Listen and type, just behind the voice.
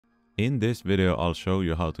In this video I'll show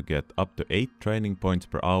you how to get up to 8 training points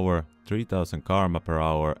per hour, 3000 karma per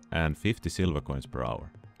hour and 50 silver coins per hour.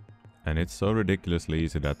 And it's so ridiculously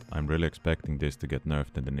easy that I'm really expecting this to get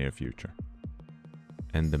nerfed in the near future.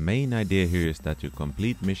 And the main idea here is that you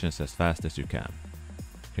complete missions as fast as you can.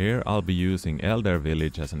 Here I'll be using Elder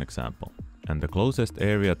Village as an example. And the closest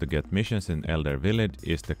area to get missions in Elder Village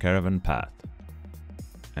is the Caravan Path.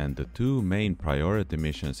 And the two main priority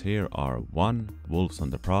missions here are 1. Wolves on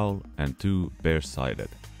the Prowl and 2. Bears Sided.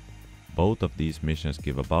 Both of these missions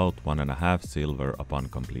give about 1.5 silver upon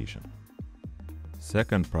completion.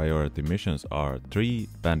 Second priority missions are 3.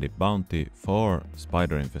 Bandit Bounty, 4.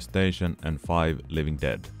 Spider Infestation and 5. Living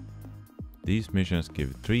Dead. These missions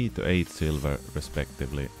give 3 to 8 silver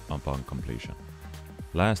respectively upon completion.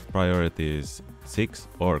 Last priority is 6.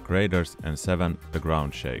 Orc Raiders and 7. The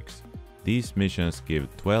Ground Shakes. These missions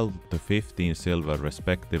give 12 to 15 silver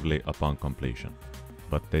respectively upon completion,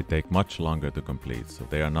 but they take much longer to complete, so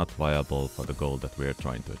they are not viable for the goal that we are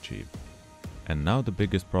trying to achieve. And now the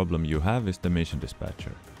biggest problem you have is the mission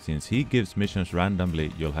dispatcher. Since he gives missions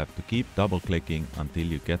randomly, you'll have to keep double clicking until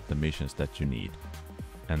you get the missions that you need.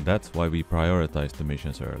 And that's why we prioritize the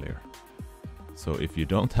missions earlier. So if you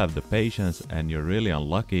don't have the patience and you're really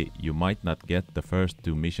unlucky, you might not get the first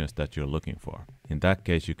 2 missions that you're looking for. In that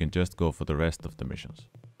case, you can just go for the rest of the missions.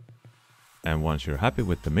 And once you're happy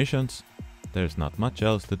with the missions, there's not much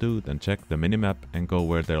else to do than check the minimap and go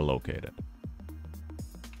where they're located.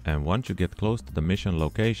 And once you get close to the mission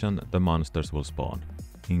location, the monsters will spawn,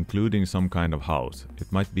 including some kind of house.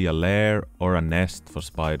 It might be a lair or a nest for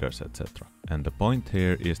spiders, etc. And the point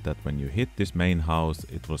here is that when you hit this main house,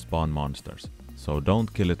 it will spawn monsters. So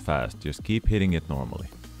don't kill it fast, just keep hitting it normally.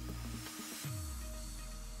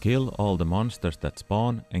 Kill all the monsters that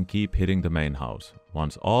spawn and keep hitting the main house.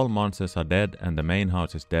 Once all monsters are dead and the main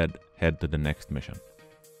house is dead, head to the next mission.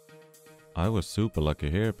 I was super lucky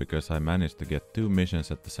here because I managed to get 2 missions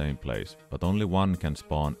at the same place, but only one can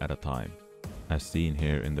spawn at a time, as seen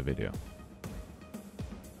here in the video.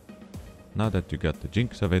 Now that you got the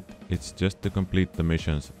jinx of it, it's just to complete the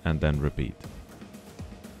missions and then repeat.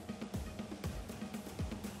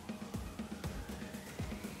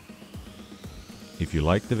 If you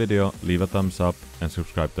liked the video, leave a thumbs up and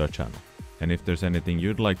subscribe to our channel. And if there's anything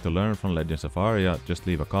you'd like to learn from Legends of Aria, just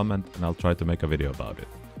leave a comment and I'll try to make a video about it.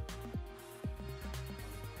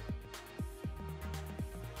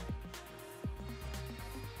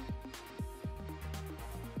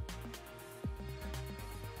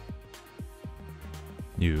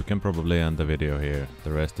 You can probably end the video here,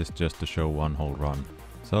 the rest is just to show one whole run.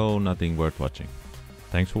 So nothing worth watching.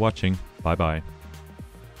 Thanks for watching, bye bye.